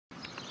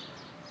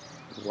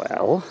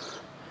Well,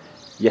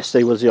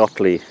 yesterday was the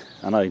Otley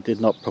and I did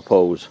not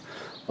propose,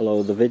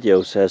 although the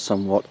video says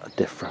somewhat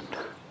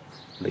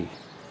differently.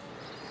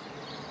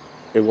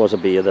 It was a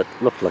beer that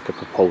looked like a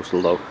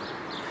proposal though.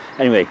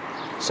 Anyway,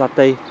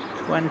 Saturday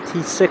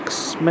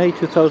 26 May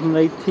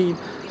 2018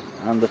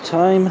 and the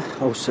time,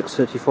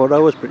 6:34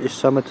 hours, British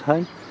summer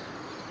time.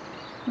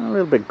 A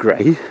little bit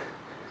grey.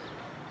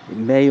 It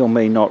may or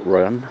may not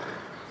run,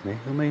 may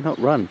or may not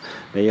run,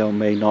 may or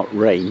may not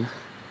rain,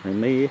 there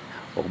may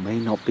or may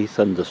not be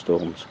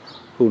thunderstorms,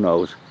 who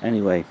knows.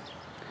 Anyway,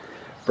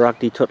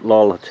 Bragdy Twt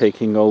Lol are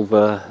taking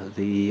over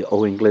the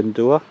England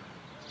tour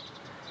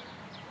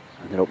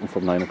and they're open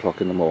from 9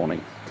 o'clock in the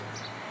morning.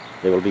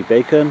 There will be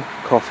bacon,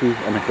 coffee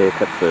and a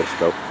haircut first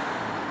though,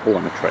 or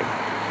on a tray.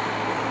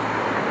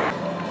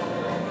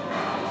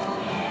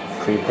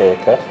 Free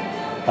haircut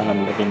and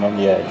I'm living on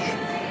the edge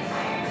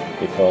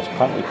because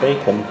apparently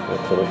bacon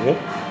will kill you,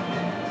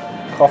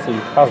 coffee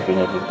has been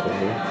able to kill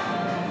you,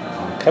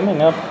 and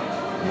coming up,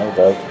 no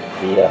doubt,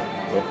 beer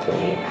will kill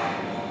you.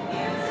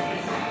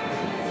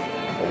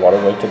 But what a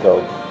way to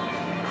go.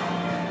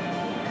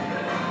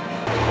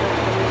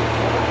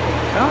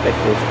 Cardiff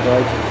is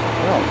quite,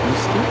 well,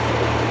 misty,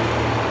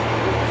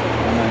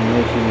 and I'm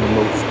making the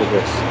most of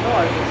this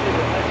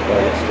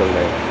while it's still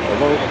there,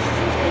 although a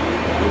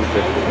little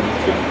bit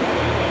pinching.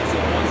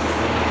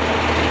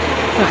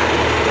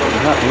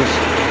 That is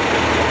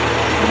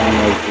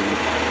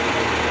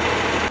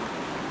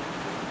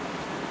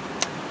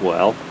 9:18.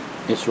 Well,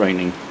 it's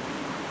raining,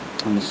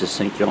 and this is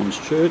St John's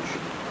Church,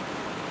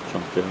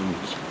 St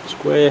John's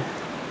Square,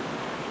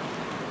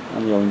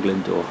 and the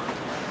England door.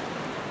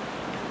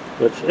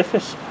 But if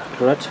it's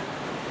accurate,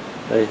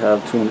 they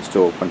have 2 minutes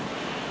to open.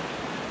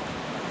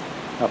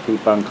 Happy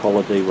bank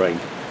holiday rain.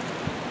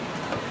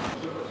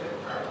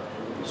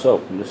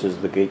 So this is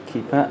the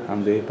Gatekeeper,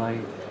 and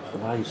thereby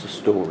lies the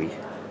story.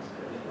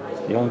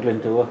 The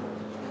England door,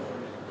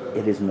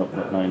 it isn't open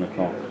at 9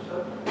 o'clock.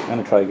 I'm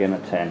going to try again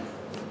at 10.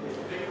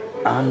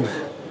 And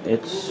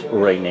it's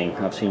raining.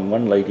 I've seen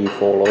one lady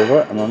fall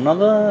over and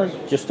another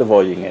just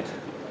avoiding it.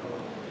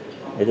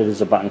 It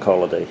is a bank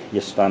holiday,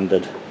 your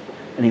standard.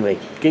 Anyway,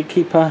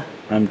 Gatekeeper,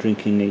 I'm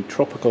drinking a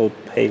tropical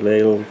pale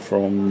ale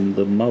from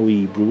the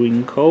Maui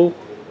Brewing Co.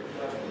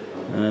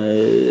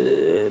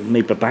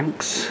 Maple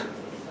Banks.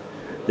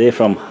 They're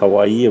from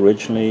Hawaii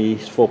originally.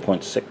 It's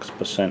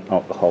 4.6%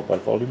 alcohol by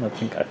volume. I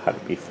think I've had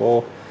it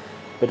before.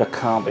 Bit of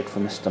Cardiff for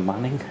Mr.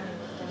 Manning.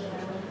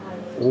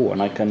 Oh,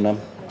 and I can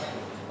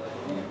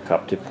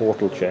captive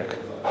portal check.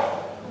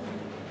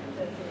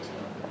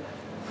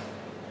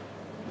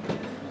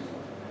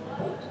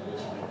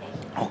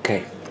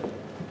 Okay.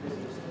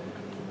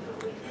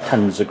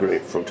 Tons of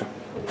grapefruit.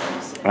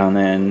 And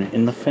then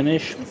in the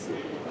finish,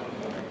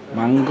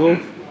 mango,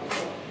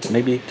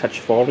 maybe a touch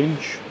of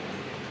orange.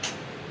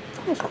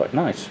 That's quite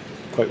nice,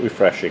 quite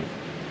refreshing.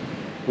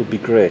 Would be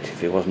great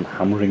if it wasn't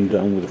hammering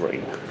down with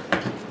rain.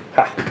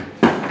 Ha!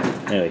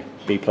 Anyway,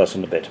 B plus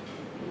in a bit.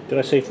 Did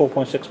I say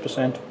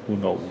 4.6%? Who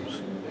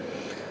knows?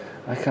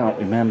 I can't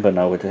remember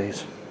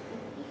nowadays.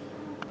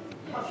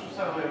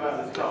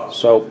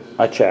 So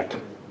I checked.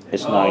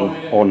 It's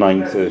 9 or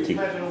 9:30.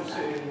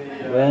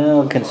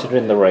 Well,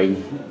 considering the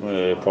rain,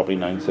 probably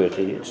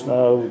 9:30. It's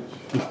now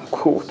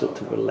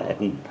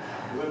 11:15.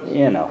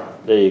 You know,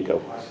 there you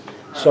go.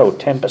 So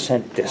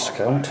 10%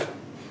 discount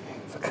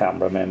for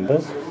camera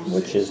members,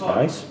 which is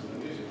nice.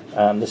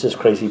 This is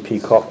Crazy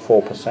Peacock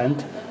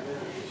 4%.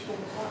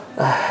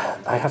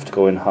 I have to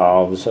go in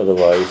halves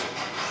otherwise.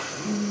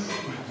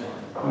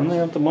 And they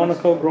have the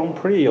Monaco Grand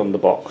Prix on the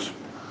box.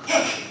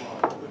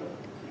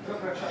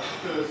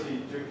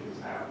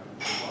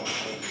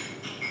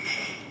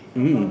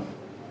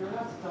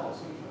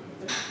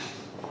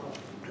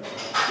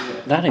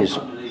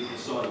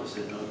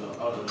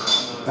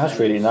 That's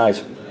really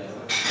nice.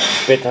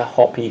 Bitter,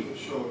 hoppy.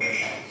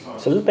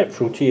 It's a little bit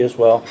fruity as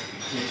well.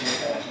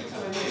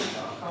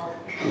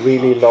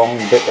 Really long,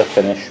 bitter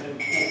finish.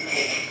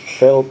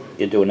 Phil,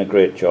 you're doing a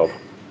great job.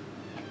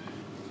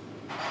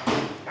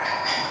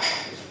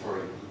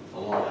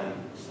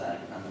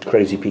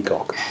 Crazy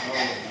Peacock.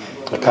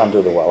 I can't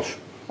do the Welsh.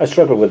 I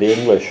struggle with the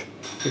English.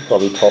 You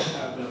probably top.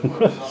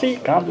 See, you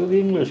can't do the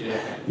English.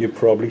 You've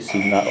probably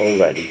seen that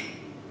already.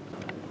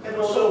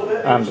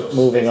 And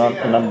moving on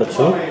to number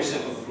 2.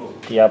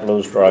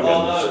 Diablo's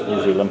Dragons,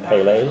 New Zealand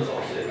Pale Ale.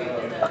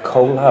 A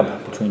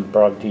collab between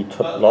Bragdy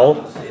Twt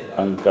Lol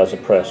and Gaza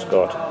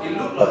Prescott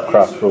of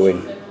Craft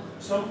Brewing.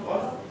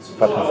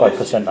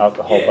 5.5%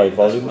 alcohol by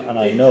volume, and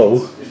I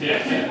know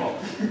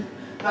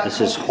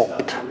this is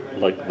hopped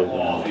like the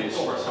wind.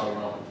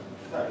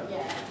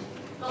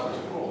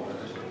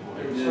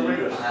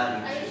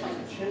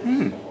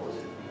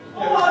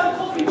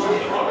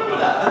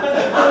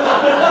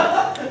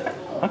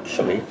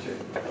 Actually,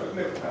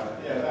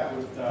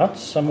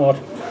 that's somewhat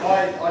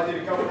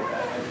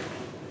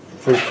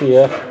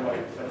fruitier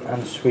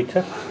and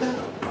sweeter.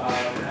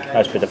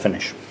 Nice bit of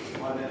finish.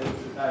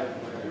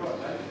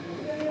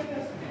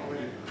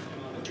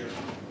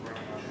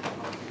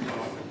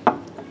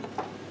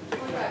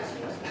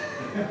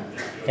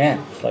 Yeah,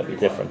 slightly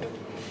different.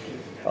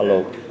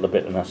 Although the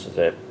bitterness is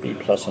there, B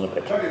plus and a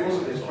bit.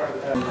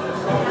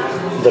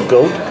 The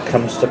goat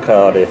comes to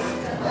Cardiff.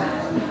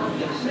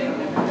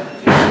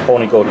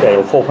 Horny Goat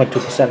Ale,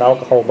 4.2%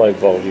 alcohol by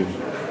volume.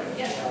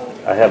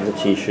 I have the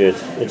t-shirt,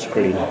 it's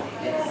green,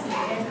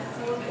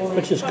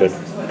 which is good.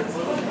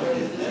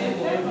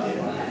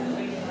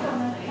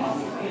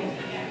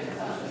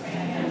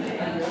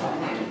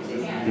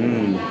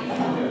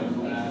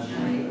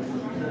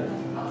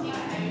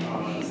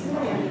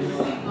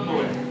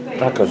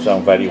 That goes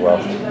down very well.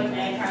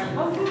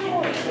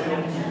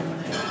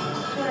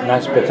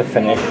 Nice bit of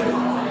finish.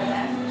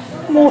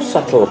 More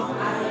subtle.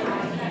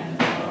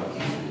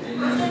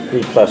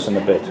 B plus and a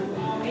bit.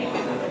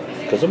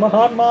 Because I'm a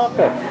hard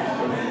marker.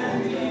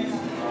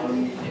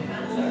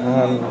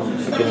 I'm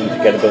beginning to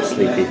get a bit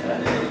sleepy.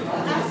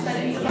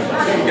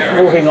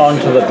 Moving on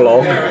to the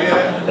Glog,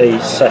 a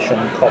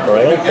session copper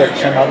ale,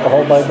 4%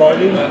 alcohol by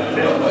volume. I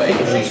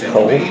think it means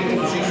cold.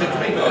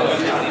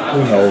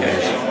 Who knows?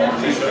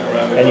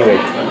 Anyway,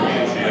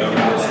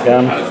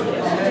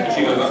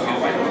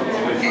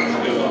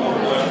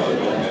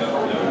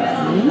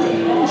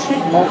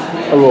 sweet malt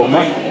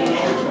aroma.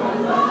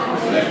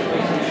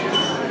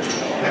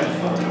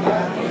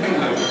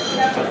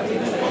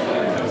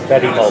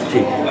 Very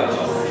malty.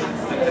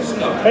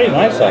 Very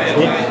nice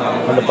actually.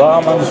 And the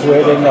barman's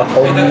wearing a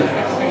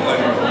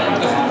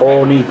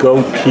horny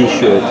goat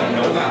t-shirt.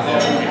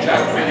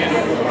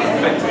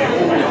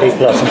 A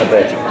plus and a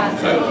bit.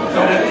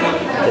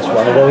 It's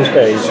one of those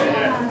days.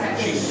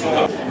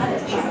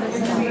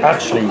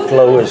 Actually,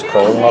 Glow is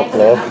cold, not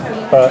Glog,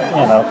 but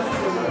you know,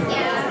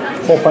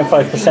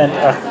 4.5%.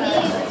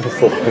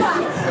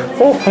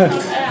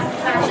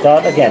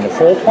 Start again.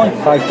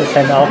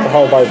 4.5%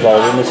 alcohol by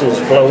volume. This is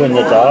Glow in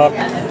the Dark,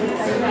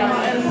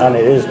 and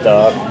it is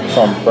dark,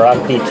 from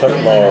Bragdy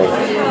Twt Lol,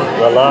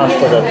 the last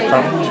of the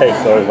tap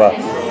takeover,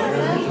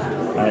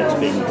 and it's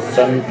been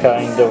some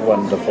kind of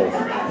wonderful.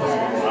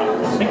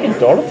 I'm thinking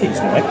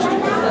Dorothy's next.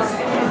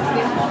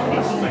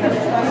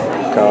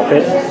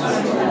 Carpet.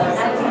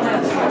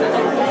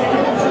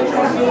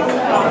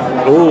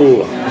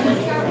 Ooh,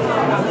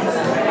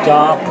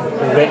 dark,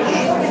 rich,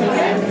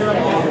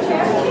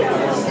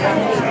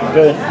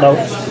 burnt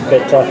notes,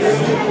 bitter,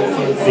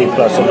 B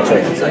plus and a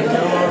bit.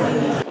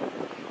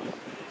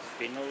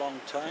 Been a long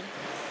time,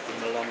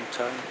 been a long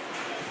time,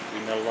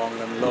 been a long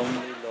and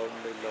lonely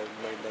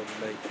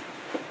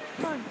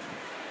time.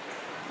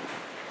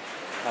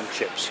 And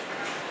chips.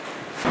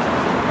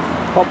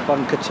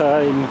 Hopbunker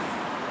time.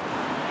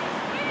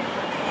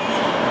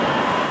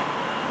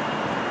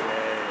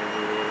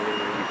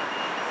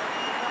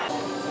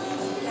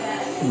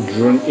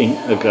 Drinking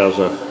a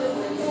Gaza.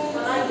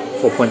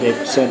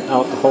 4.8%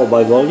 alcohol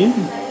by volume.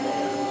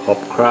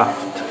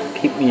 Hopcraft,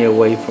 keep me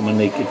away from a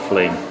naked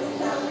flame.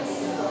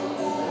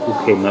 Who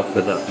came up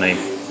with that name?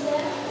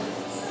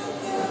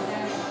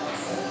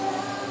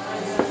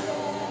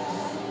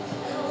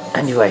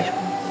 Anyway,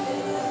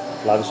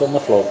 flags on the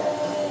floor.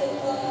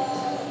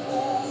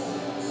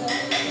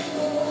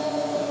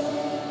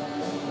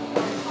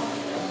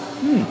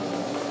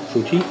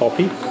 Fruity,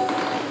 hoppy.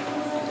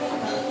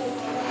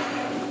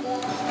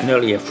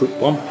 Nearly a fruit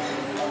bomb.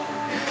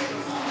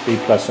 B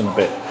plus and a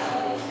bit.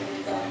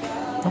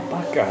 Not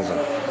bad, Gaza.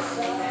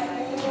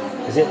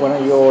 Is it one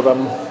of your,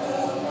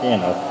 you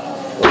know,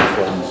 those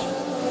ones?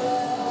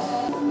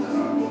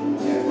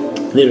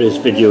 There is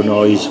video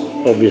noise,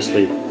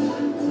 obviously.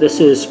 This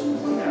is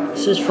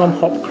from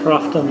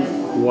Hopcraft and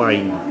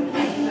Wine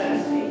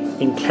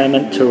in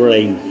Clement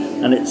Terrain,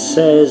 and it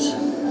says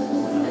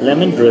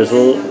lemon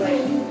drizzle,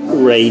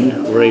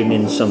 rain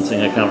in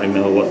something, I can't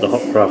remember what the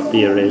Hopcraft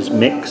beer is,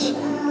 mix.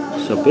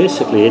 So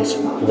basically it's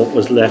what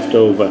was left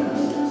over,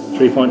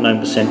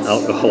 3.9%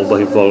 alcohol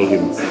by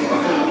volume.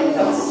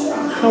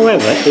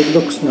 However, it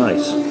looks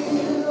nice.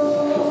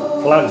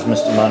 Flags,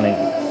 Mr. Manning.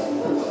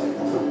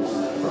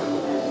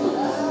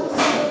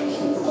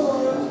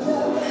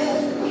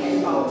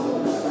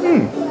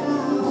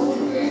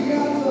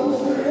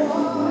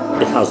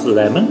 It has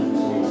lemon,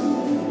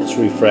 it's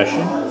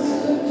refreshing,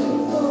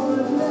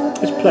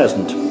 it's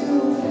pleasant,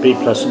 B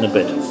plus and a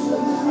bit.